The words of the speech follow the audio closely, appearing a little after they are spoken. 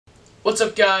What's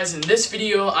up guys, in this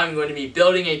video I'm going to be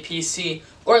building a PC,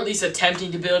 or at least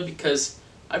attempting to build, because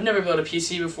I've never built a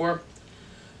PC before.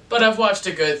 But I've watched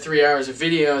a good 3 hours of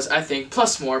videos, I think,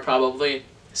 plus more probably.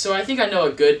 So I think I know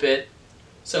a good bit.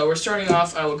 So we're starting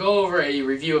off, I will go over a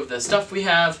review of the stuff we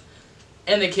have,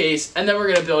 and the case, and then we're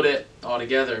going to build it all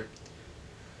together.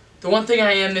 The one thing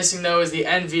I am missing though is the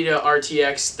NVIDIA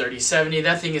RTX 3070.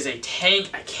 That thing is a tank,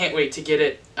 I can't wait to get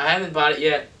it. I haven't bought it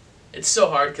yet. It's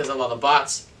so hard because of all the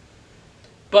bots.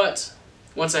 But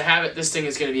once I have it, this thing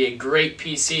is going to be a great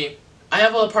PC. I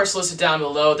have all the parts listed down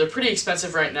below. They're pretty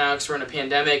expensive right now because we're in a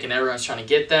pandemic and everyone's trying to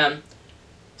get them.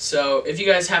 So if you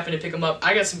guys happen to pick them up,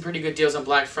 I got some pretty good deals on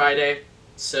Black Friday.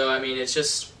 So I mean, it's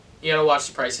just, you gotta watch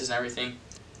the prices and everything.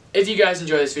 If you guys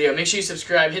enjoy this video, make sure you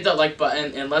subscribe, hit that like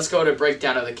button, and let's go to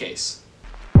breakdown of the case.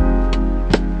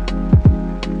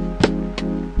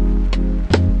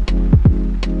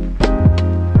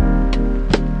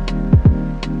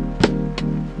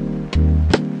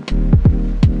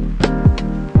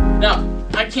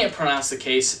 I can't pronounce the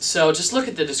case, so just look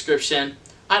at the description.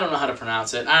 I don't know how to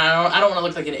pronounce it. I don't want to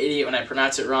look like an idiot when I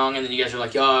pronounce it wrong, and then you guys are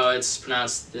like, "Oh, it's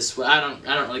pronounced this way." I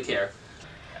don't really care.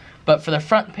 But for the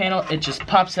front panel, it just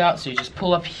pops out. So you just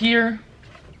pull up here.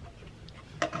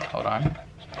 Hold on.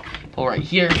 Pull right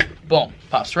here. Boom.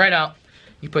 Pops right out.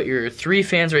 You put your 3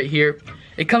 fans right here.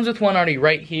 It comes with one already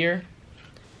right here.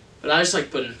 But I just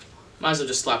like putting. Might as well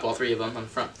just slap all 3 of them on the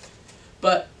front.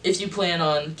 But if you plan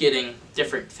on getting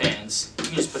different fans, you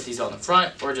can just put these on the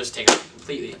front or just take it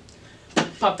completely.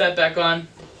 Pop that back on.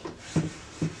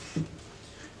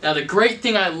 Now the great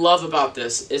thing I love about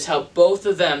this is how both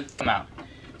of them come out.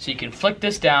 So you can flick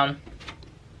this down,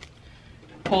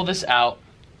 pull this out,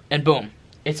 and boom.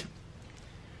 It's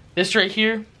this right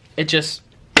here, it just,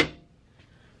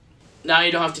 now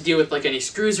you don't have to deal with like any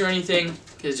screws or anything,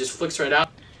 because it just flicks right out.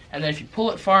 And then if you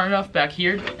pull it far enough back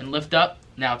here and lift up,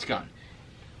 now it's gone.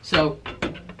 So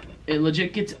it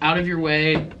legit gets out of your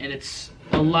way, and it's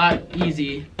a lot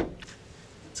easy.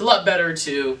 It's a lot better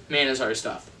to manage our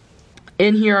stuff.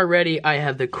 In here already, I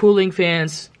have the cooling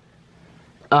fans.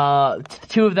 2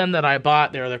 of them that I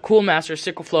bought. They're the Coolmaster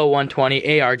SickleFlow 120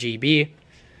 ARGB.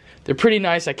 They're pretty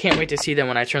nice. I can't wait to see them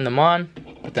when I turn them on.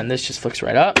 But then this just flicks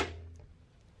right up.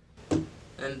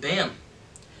 And bam.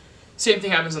 Same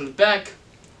thing happens on the back.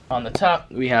 On the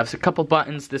top, we have a couple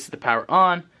buttons. This is the power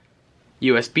on.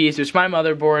 USBs, which my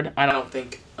motherboard, I don't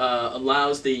think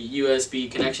allows the USB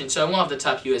connection, so I won't have the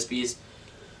top USBs,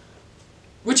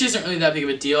 which isn't really that big of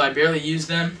a deal. I barely use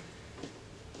them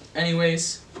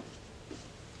anyways.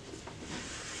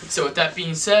 So with that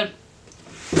being said,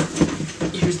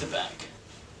 here's the back.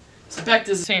 So the back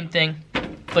does the same thing.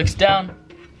 Clicks down,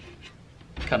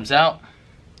 comes out.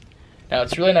 Now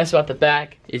what's really nice about the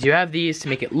back is you have these to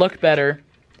make it look better.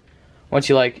 Once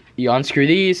you unscrew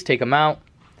these, take them out.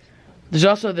 There's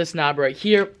also this knob right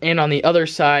here, and on the other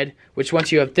side, which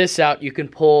once you have this out, you can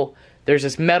pull, there's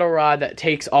this metal rod that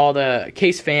takes all the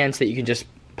case fans that you can just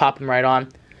pop them right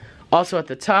on. Also at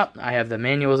the top, I have the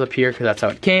manuals up here because that's how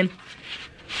it came.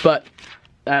 But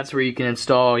that's where you can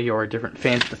install your different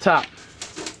fans at the top.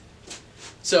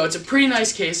 So it's a pretty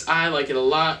nice case. I like it a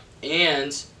lot,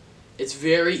 and it's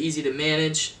very easy to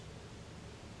manage.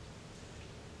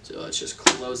 So let's just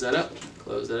close that up,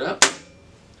 close that up.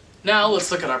 Now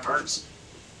let's look at our parts.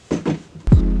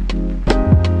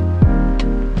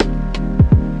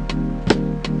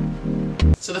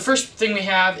 So the first thing we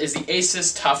have is the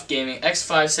Asus TUF Gaming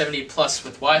X570 Plus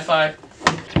with Wi-Fi.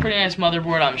 It's a pretty nice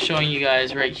motherboard I'm showing you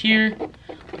guys right here.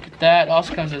 Look at that.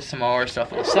 Also comes with some more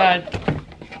stuff on the side.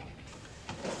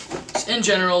 Just in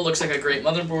general, looks like a great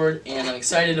motherboard, and I'm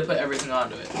excited to put everything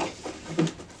onto it.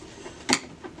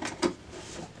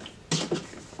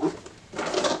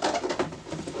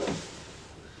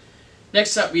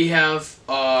 Next up we have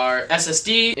our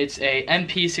SSD. It's a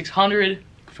MP600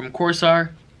 from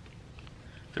Corsair.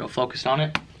 If it'll focus on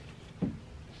it.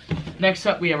 Next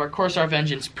up we have our Corsair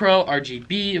Vengeance Pro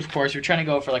RGB. Of course, we're trying to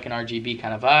go for like an RGB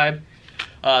kind of vibe.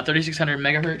 3600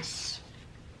 megahertz.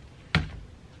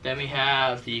 Then we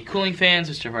have the cooling fans,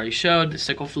 which I've already showed, the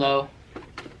SickleFlow.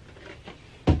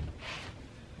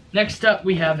 Next up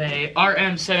we have a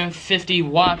RM750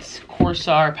 watts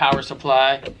Corsair power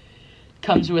supply.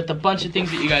 Comes with a bunch of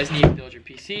things that you guys need to build your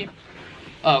PC.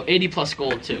 Oh, 80 plus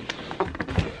gold too.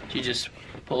 So you just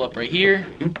pull up right here.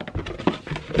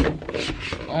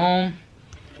 Boom.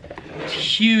 It's a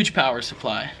huge power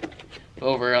supply.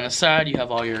 Over on the side you have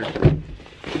all your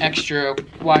extra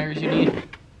wires you need.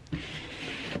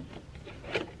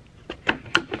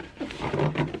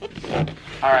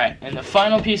 Alright, and the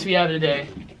final piece we have today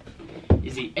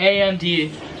is the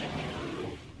AMD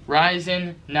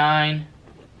Ryzen 9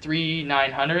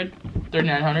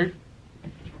 $3,900.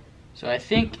 So I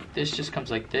think this just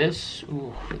comes like this.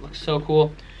 Ooh, it looks so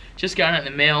cool. Just got it in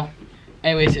the mail.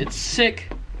 Anyways, it's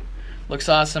sick. Looks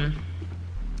awesome.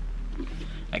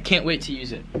 I can't wait to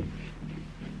use it.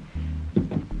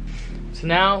 So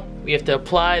now we have to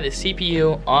apply the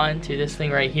CPU onto this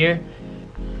thing right here.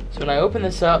 So when I open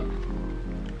this up, it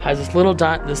has this little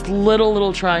dot, this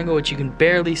little triangle which you can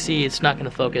barely see. It's not going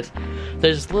to focus.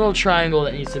 There's this little triangle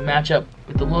that needs to match up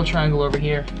with the little triangle over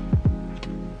here.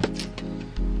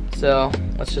 So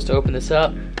let's just open this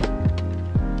up.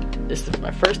 This is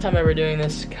my first time ever doing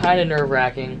this. Kind of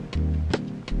nerve-wracking.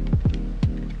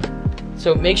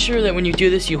 So make sure that when you do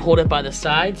this, you hold it by the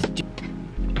sides.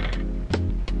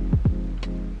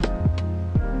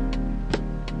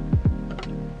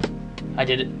 I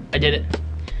did it.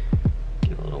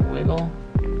 Give it a little wiggle.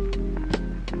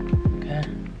 Okay.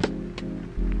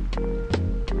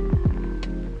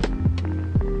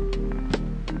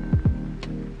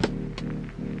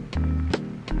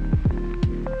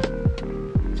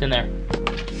 It's in there.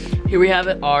 Here we have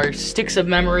it, our sticks of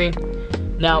memory.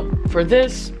 Now, for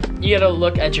this, you gotta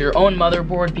look at your own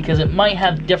motherboard because it might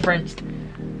have different.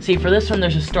 See, for this one,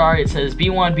 there's a star. It says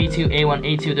B1, B2, A1,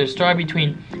 A2. There's a star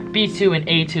between B2 and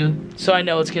A2, so I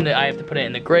know I have to put it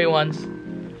in the gray ones.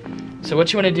 So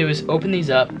what you want to do is open these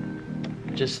up.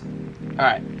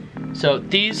 Alright. So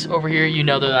these over here, you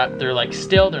know they're like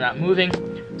still, they're not moving,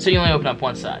 so you only open up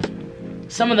one side.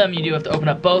 Some of them you do have to open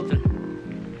up both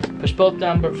and push both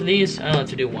down, but for these, I only have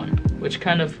to do one, which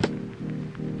kind of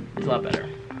is a lot better.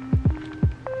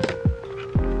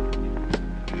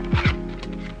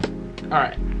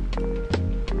 Alright.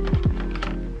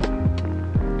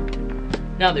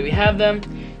 Now that we have them,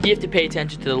 you have to pay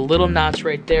attention to the little knots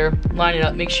right there. Line it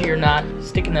up, make sure you're not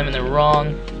sticking them in the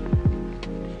wrong.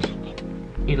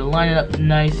 You need to line it up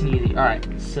nice and easy. Alright,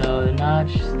 so the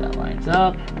notch, that lines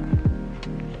up.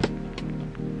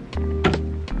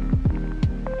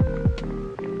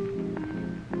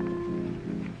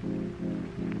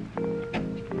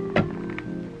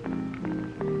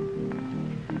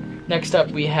 Next up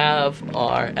we have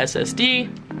our SSD.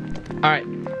 Alright,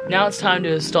 now it's time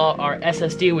to install our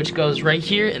SSD, which goes right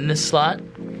here in this slot.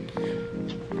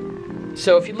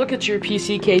 So if you look at your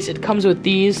PC case, it comes with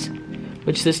these,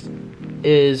 which this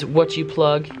is what you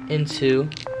plug into.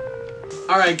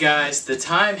 Alright guys, the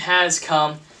time has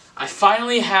come. I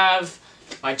finally have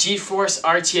my GeForce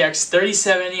RTX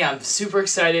 3070. I'm super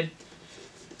excited.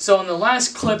 So in the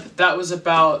last clip, that was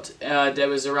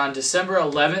around December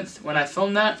 11th when I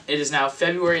filmed that. It is now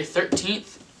February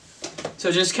 13th.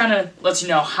 So just kind of lets you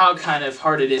know how kind of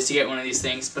hard it is to get one of these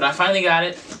things. But I finally got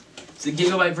it. It's the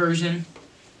Gigabyte version.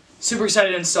 Super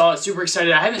excited to install it. Super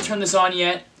excited. I haven't turned this on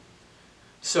yet.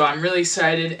 So I'm really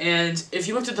excited. And if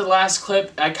you looked at the last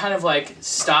clip, I kind of like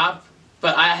stopped.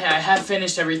 But I have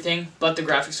finished everything but the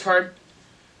graphics card.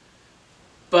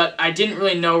 But I didn't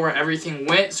really know where everything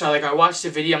went. So I watched the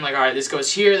video. I'm like, alright, this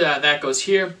goes here. That goes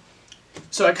here.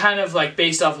 So I kind of like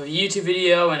based off of a YouTube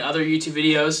video and other YouTube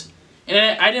videos.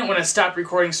 And I didn't want to start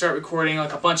recording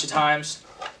like a bunch of times.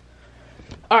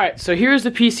 Alright, so here's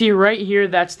the PC right here.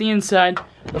 That's the inside.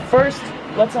 But first,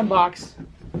 let's unbox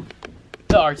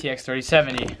the RTX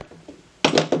 3070.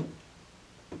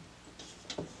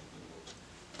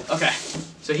 Okay,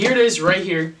 so here it is right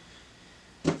here.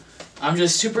 I'm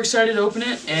just super excited to open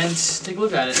it and take a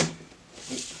look at it.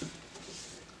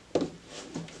 Let's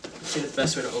see the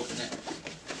best way to open it.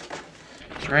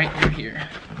 It's right through here.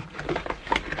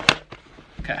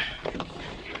 Okay.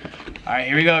 Alright,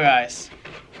 here we go, guys.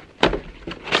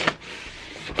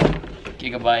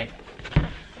 Gigabyte. Look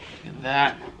at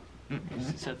that.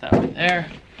 Set that right there.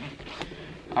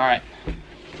 Alright.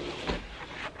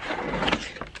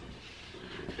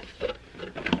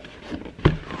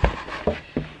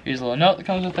 Here's a little note that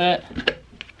comes with it.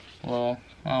 Oh,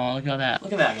 look at that.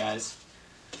 Look at that, guys.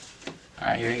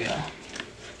 Alright, here we go.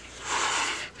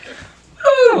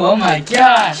 Ooh, oh my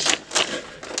gosh!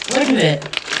 Look at it.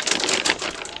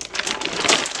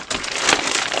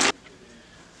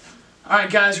 Alright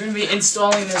guys, we're going to be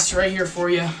installing this right here for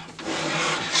you.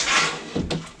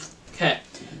 Okay,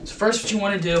 so first what you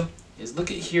want to do is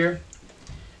look at here.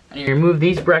 And you remove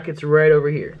these brackets right over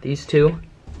here. These two.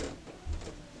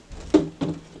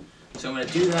 So I'm going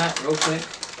to do that real quick.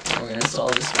 We're going to install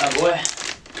this bad boy.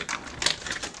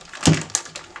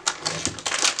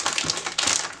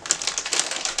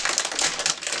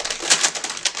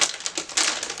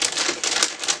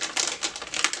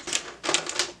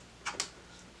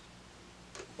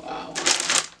 Wow.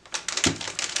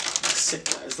 Sick,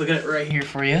 guys. Look at it right here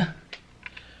for you.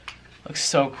 Looks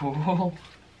so cool.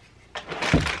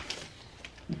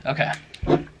 Okay.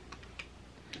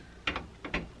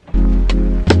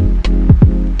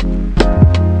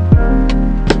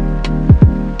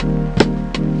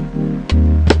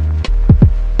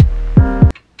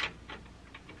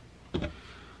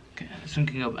 one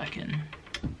can go back in.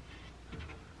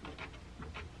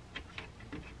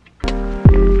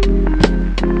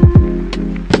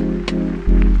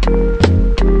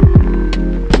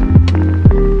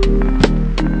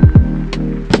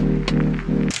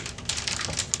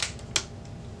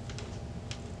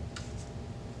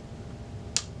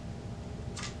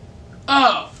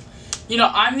 Oh, you know,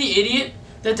 I'm the idiot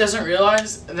that doesn't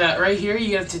realize that right here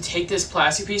you have to take this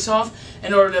plastic piece off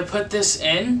in order to put this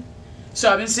in. So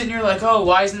I've been sitting here like, oh,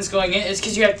 why isn't this going in? It's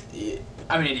because you have to,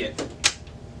 I'm an idiot.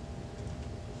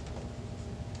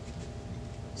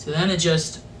 So then it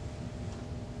just,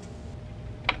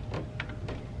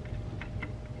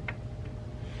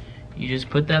 you just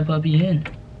put that puppy in.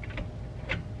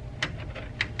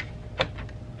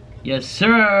 Yes,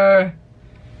 sir.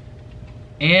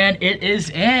 And it is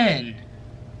in.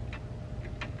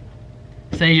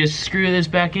 So you just screw this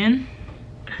back in.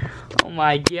 Oh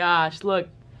my gosh, look.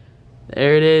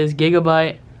 There it is,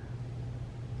 Gigabyte.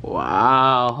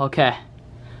 Wow, okay.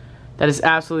 That is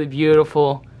absolutely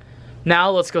beautiful.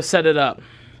 Now let's go set it up.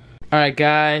 Alright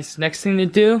guys, next thing to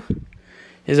do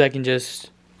is I can just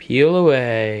peel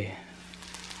away.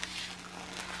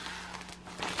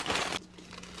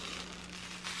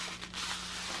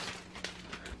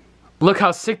 Look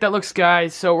how sick that looks,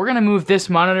 guys. So we're gonna move this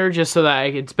monitor just so that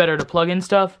it's better to plug in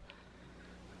stuff.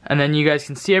 And then you guys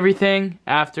can see everything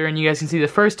after, and you guys can see the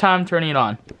first time turning it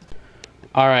on.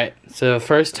 Alright, so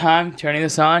first time turning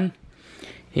this on.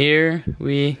 Here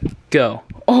we go.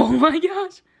 Oh my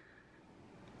gosh!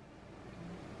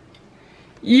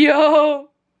 Yo!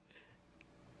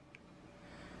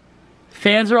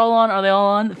 Fans are all on. Are they all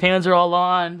on? The fans are all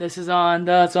on. This is on.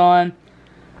 That's on.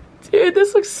 Dude,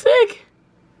 this looks sick.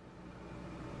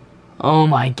 Oh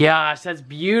my gosh, that's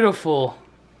beautiful.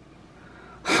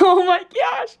 Oh my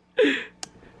gosh.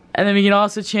 And then we can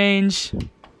also change.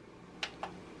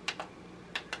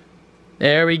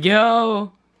 There we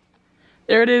go.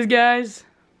 There it is, guys.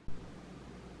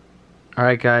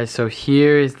 Alright guys, so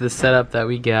here is the setup that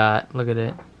we got. Look at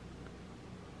it.